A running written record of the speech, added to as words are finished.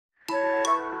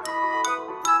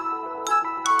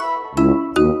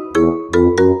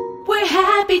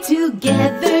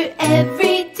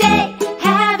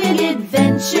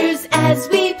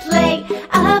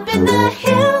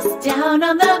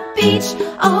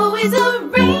always a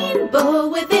rainbow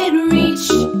within reach.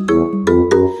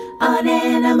 On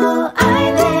Animal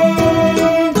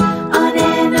Island, on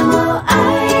Animal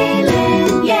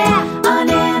Island, yeah, on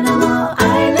Animal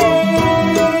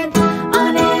Island,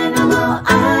 on Animal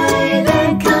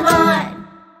Island, come on.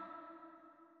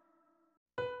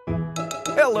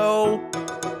 Hello.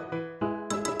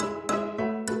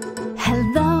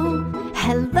 Hello,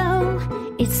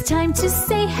 hello, it's time to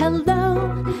say hello.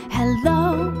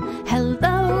 Hello,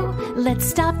 hello, let's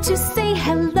stop to say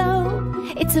hello.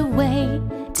 It's a way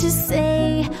to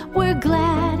say we're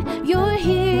glad you're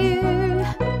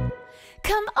here.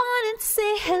 Come on and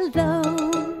say hello.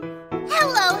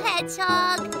 Hello,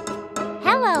 Hedgehog.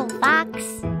 Hello, Fox.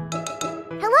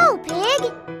 Hello, Pig.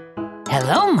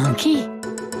 Hello, Monkey.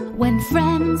 When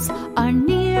friends are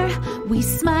near, we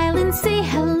smile and say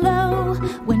hello.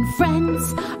 When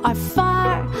friends are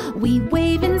far, we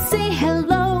wave and say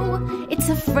hello. It's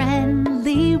a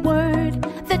friendly word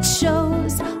that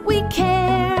shows we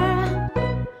care.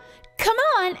 Come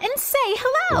on and say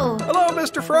hello. Hello,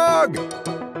 Mr. Frog.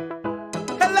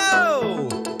 Hello.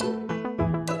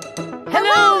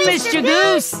 Hello, Mr.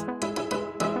 Goose.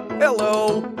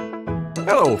 Hello.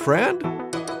 Hello, friend.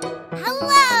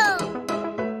 Hello.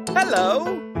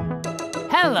 Hello.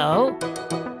 Hello.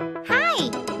 Hi,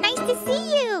 nice to see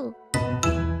you.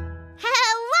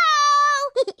 Hello.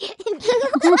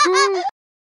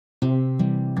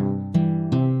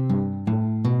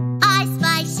 I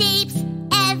spy shapes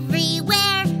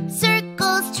everywhere.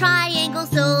 Circles,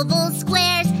 triangles, ovals,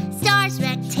 squares, stars,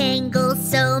 rectangles,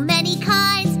 so many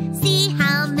kinds. See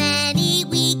how many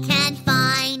we can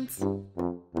find.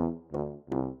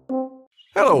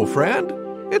 Hello, friend.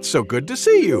 It's so good to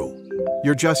see you.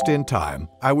 You're just in time.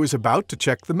 I was about to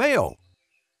check the mail.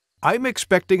 I'm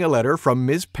expecting a letter from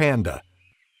Ms. Panda.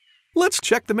 Let's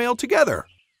check the mail together.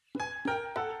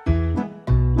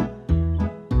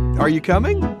 Are you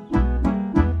coming?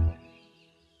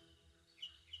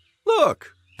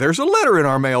 Look, there's a letter in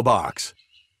our mailbox.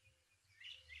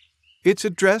 It's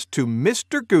addressed to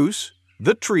Mr. Goose,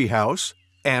 the Treehouse,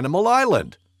 Animal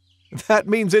Island. That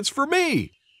means it's for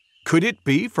me. Could it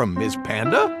be from Ms.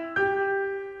 Panda?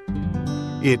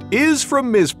 It is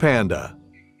from Ms. Panda.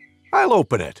 I'll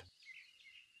open it.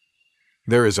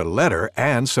 There is a letter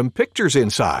and some pictures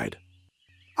inside.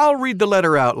 I'll read the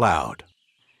letter out loud.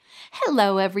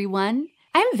 Hello, everyone.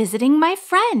 I'm visiting my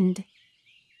friend.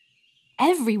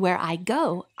 Everywhere I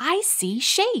go, I see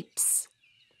shapes.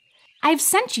 I've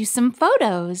sent you some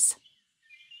photos.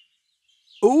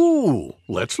 Ooh,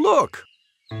 let's look.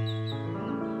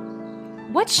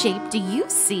 What shape do you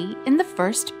see in the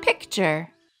first picture?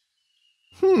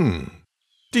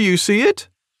 Do you see it?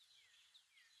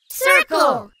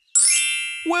 Circle.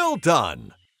 Well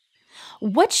done.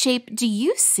 What shape do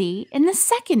you see in the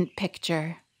second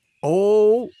picture?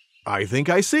 Oh, I think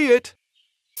I see it.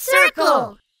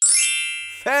 Circle.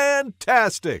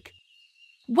 Fantastic.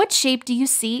 What shape do you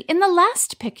see in the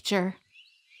last picture?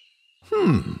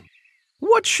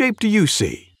 What shape do you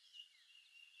see?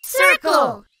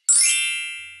 Circle.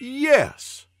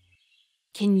 Yes.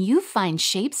 Can you find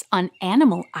shapes on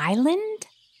Animal Island?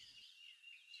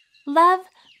 Love,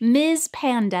 Ms.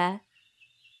 Panda.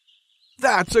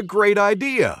 That's a great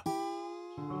idea.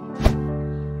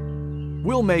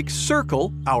 We'll make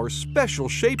circle our special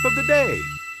shape of the day.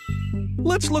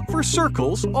 Let's look for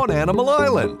circles on Animal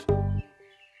Island.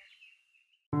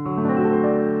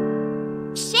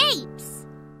 Shapes.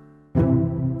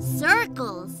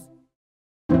 Circles.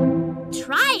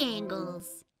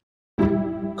 Triangles.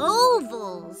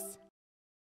 Ovals.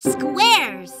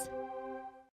 Squares.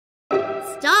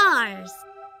 Stars.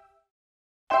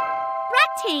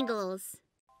 Rectangles.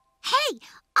 Hey,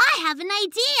 I have an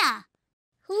idea.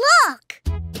 Look!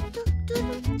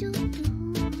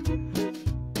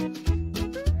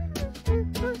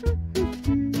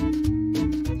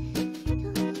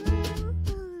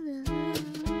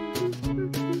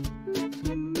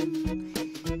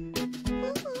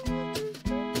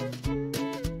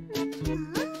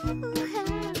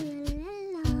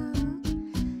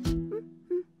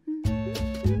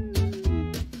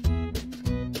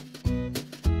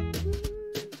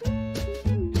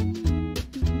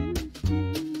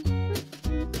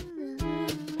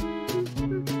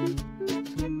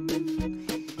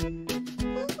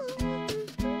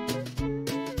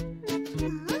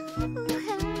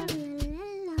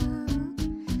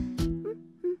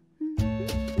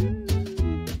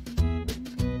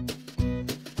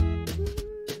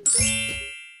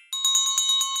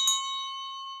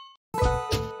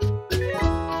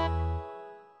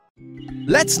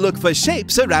 Let's look for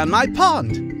shapes around my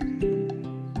pond.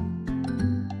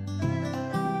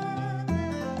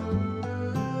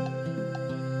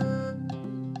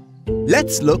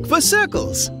 let's look for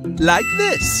circles, like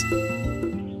this.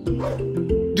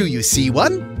 Do you see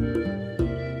one?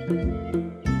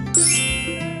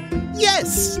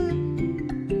 Yes!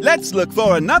 Let's look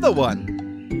for another one.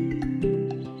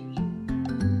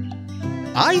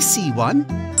 I see one.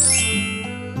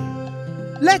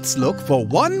 Let's look for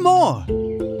one more.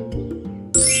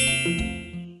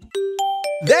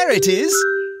 There it is.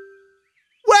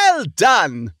 Well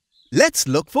done. Let's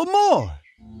look for more.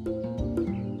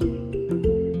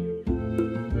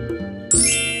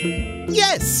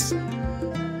 Yes!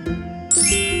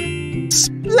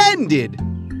 Splendid!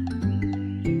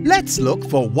 Let's look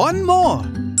for one more.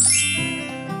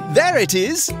 There it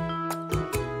is.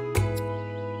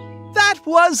 That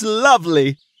was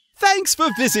lovely. Thanks for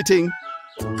visiting.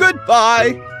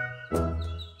 Goodbye.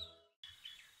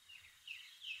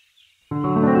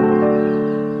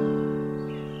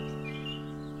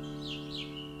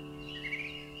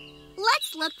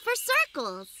 Let's look for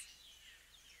circles.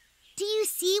 Do you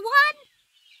see one?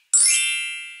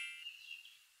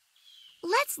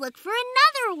 Let's look for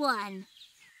another one.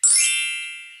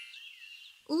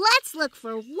 Let's look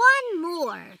for one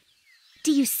more.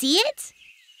 Do you see it?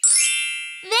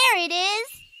 There it is.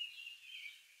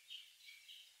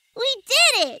 We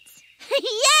did it!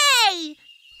 Yay!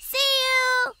 See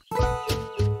you!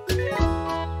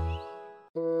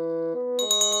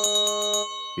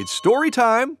 It's story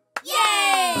time.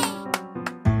 Yay!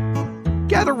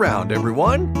 Gather round,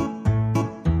 everyone.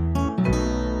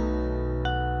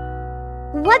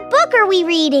 What book are we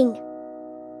reading?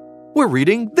 We're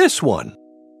reading this one.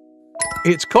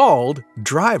 It's called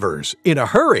Drivers in a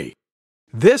Hurry.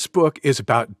 This book is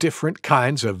about different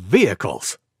kinds of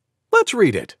vehicles. Let's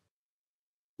read it.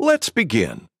 Let's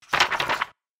begin.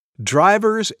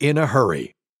 Drivers in a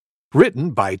Hurry.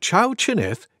 Written by Chow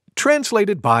Chinith,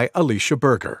 translated by Alicia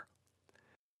Berger.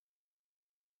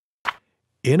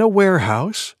 In a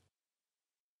warehouse,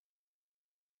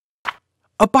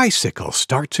 a bicycle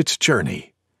starts its journey.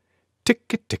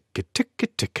 Ticka, ticka, ticka,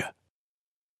 ticka.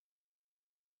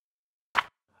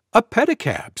 A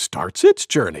pedicab starts its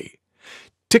journey.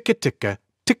 Ticka, ticka,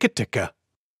 ticka, ticka.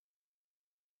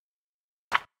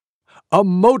 A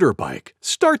motorbike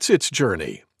starts its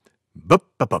journey. Bup,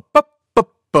 bup, bup, bup,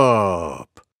 bup,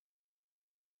 bup.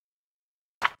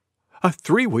 A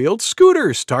three-wheeled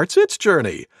scooter starts its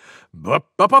journey. Bup,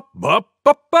 bup, bup, bup,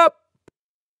 bup, bup.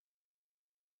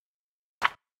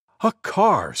 A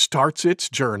car starts its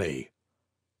journey.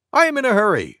 I am in a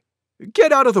hurry.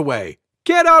 Get out of the way.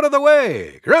 Get out of the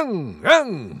way. Grung,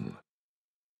 grung.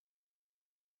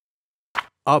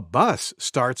 A bus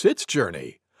starts its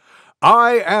journey.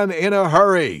 I am in a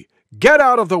hurry. Get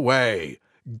out of the way.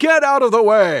 Get out of the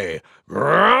way.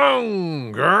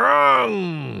 Grung,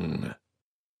 grung.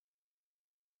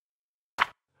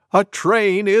 A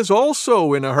train is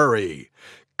also in a hurry.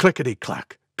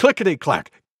 Clickety-clack,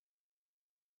 clickety-clack.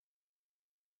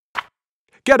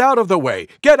 Get out of the way.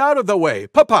 Get out of the way.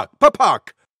 Pa-puck,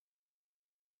 pa-puck.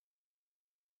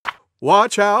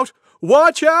 Watch out.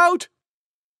 Watch out.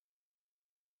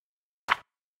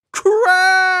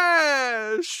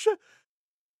 Crash!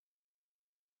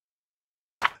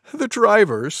 The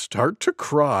drivers start to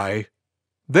cry.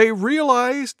 They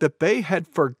realize that they had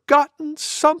forgotten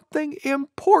something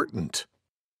important.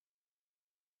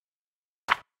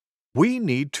 We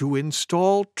need to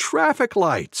install traffic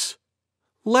lights.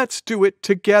 Let's do it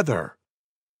together.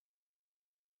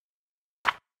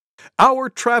 Our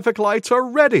traffic lights are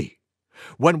ready.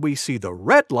 When we see the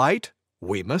red light,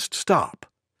 we must stop.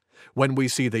 When we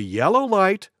see the yellow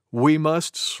light, we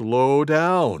must slow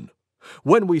down.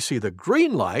 When we see the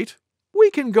green light, we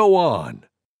can go on.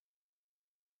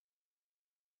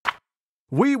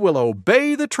 We will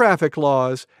obey the traffic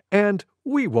laws and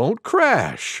we won't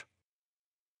crash.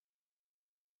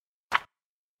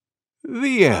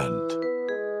 The end.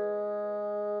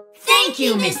 Thank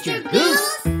you, Mr.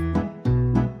 Goose.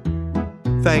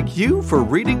 Thank you for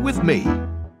reading with me.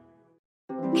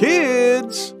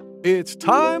 Kids, it's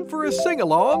time for a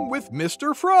sing-along with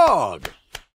Mr. Frog.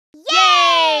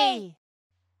 Yay!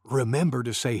 Remember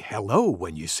to say hello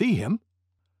when you see him.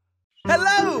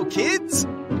 Hello, kids!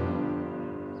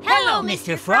 Hello,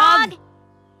 Mr. Frog.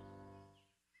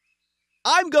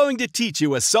 I'm going to teach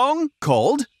you a song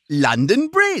called London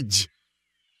Bridge.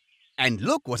 And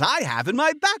look what I have in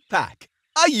my backpack,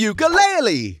 a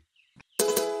ukulele.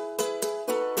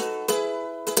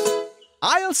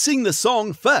 I'll sing the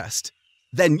song first,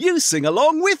 then you sing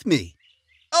along with me.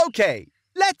 Okay,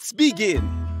 let's begin.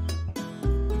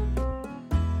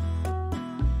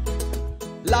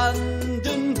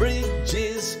 London Bridge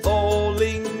is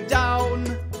falling down,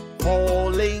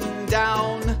 falling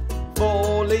down,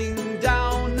 falling down.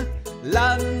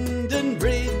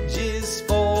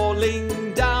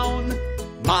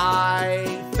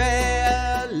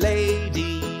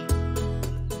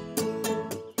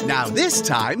 This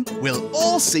time, we'll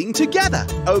all sing together,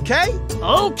 okay?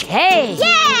 Okay.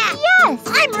 Yeah! Yes!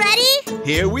 I'm ready!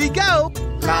 Here we go.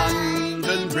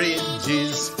 London Bridge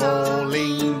is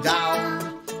falling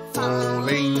down,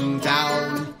 falling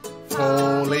down,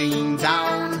 falling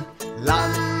down.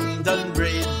 London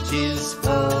Bridge is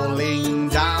falling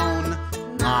down,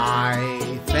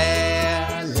 my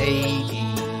fair lady.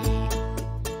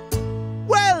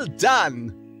 Well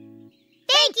done!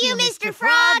 Thank you, Mr.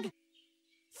 Frog!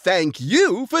 Thank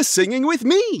you for singing with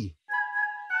me.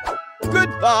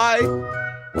 Goodbye.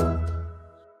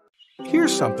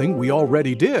 Here's something we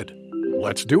already did.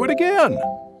 Let's do it again.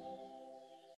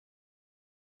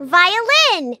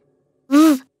 Violin!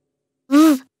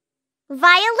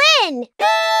 Violin!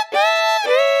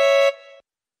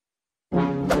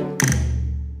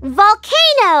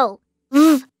 Volcano!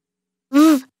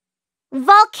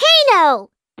 Volcano!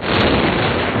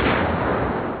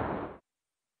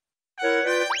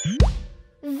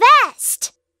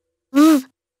 Vest!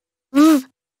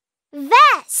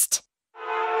 Vest!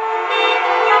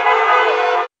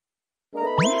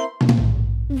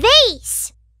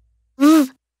 Vase!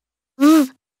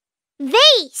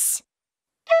 Vase!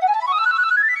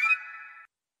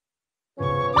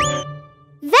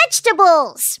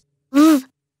 Vegetables!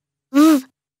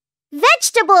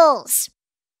 Vegetables!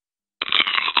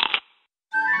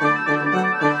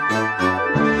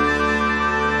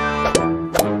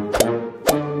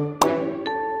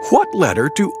 What letter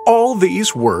do all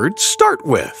these words start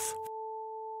with?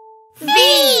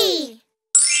 V!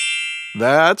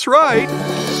 That's right.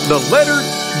 The letter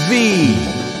V.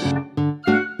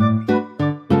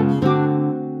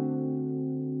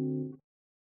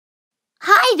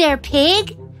 Hi there,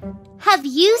 Pig. Have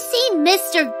you seen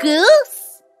Mr.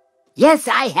 Goose? Yes,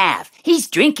 I have. He's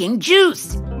drinking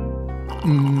juice.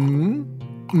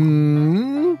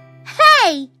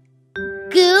 Hey!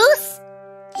 Goose,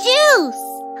 juice.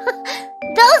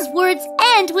 Those words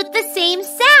end with the same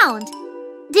sound.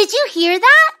 Did you hear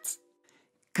that?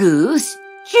 Goose,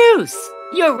 juice.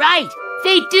 You're right.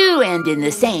 They do end in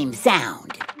the same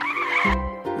sound.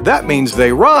 That means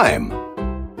they rhyme.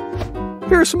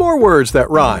 Here's some more words that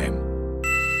rhyme.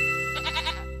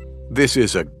 This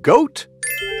is a goat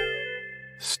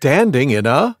standing in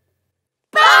a...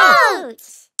 Boat!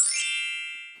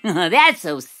 That's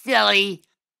so silly.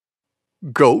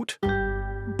 Goat,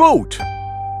 boat.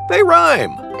 They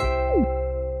rhyme.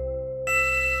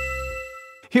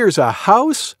 Here's a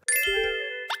house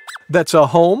that's a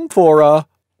home for a...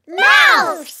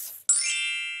 Mouse!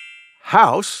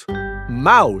 House,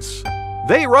 mouse.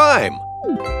 They rhyme.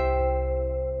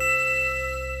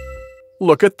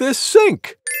 Look at this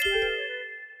sink.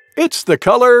 It's the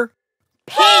color...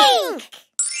 Pink!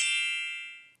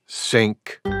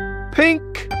 Sink,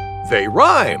 pink. They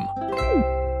rhyme.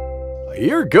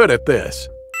 You're good at this.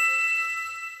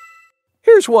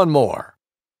 Here's one more.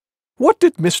 What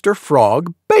did Mr.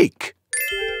 Frog bake?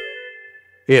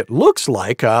 It looks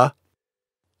like a...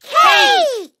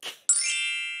 Cake!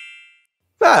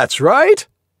 That's right.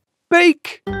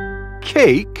 Bake,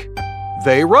 cake.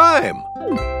 They rhyme.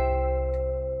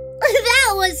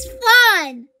 That was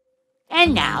fun!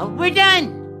 And now we're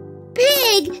done.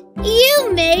 Pig,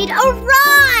 you made a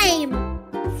rhyme!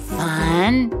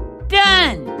 Fun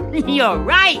done. You're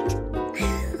right.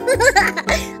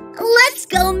 Let's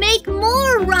go make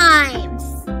more rhymes!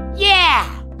 Yeah.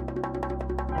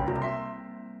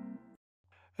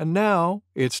 And now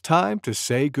it's time to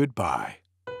say goodbye.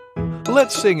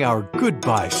 Let's sing our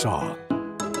goodbye song.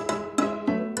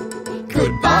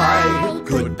 Goodbye,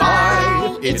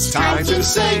 goodbye. It's time to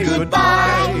say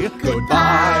goodbye.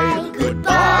 Goodbye,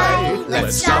 goodbye.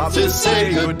 Let's stop to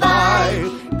say goodbye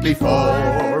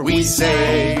before we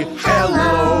say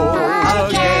hello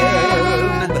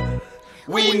again.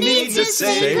 We need to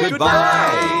say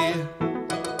goodbye.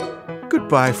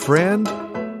 Goodbye, friend.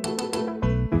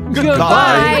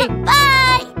 Goodbye.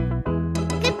 Bye!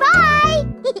 Goodbye!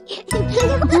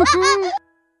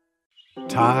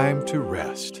 Time to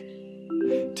rest.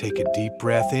 Take a deep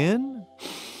breath in.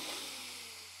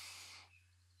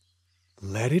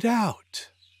 Let it out.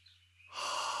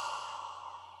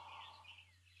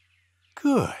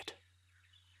 Good.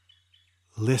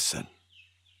 Listen.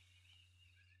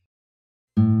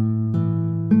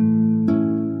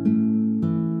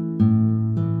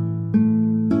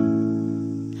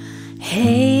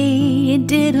 Hey,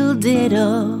 diddle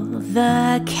diddle,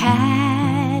 the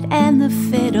cat and the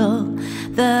fiddle,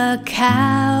 the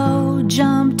cow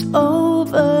jumped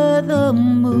over the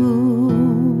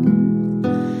moon.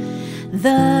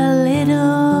 The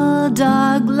little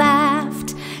dog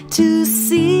laughed to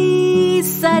see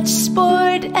such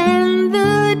sport, and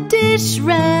the fish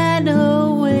ran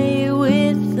away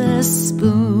with the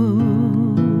spoon.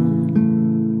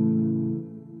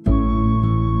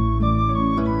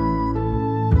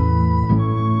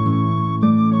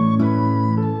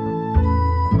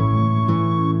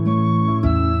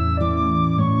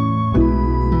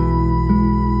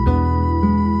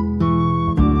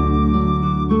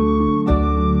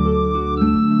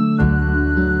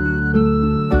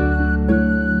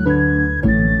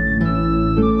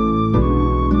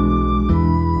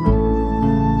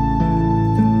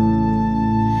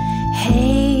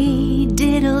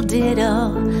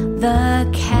 Diddle, the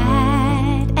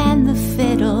cat and the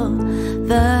fiddle,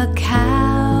 the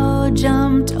cow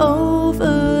jumped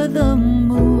over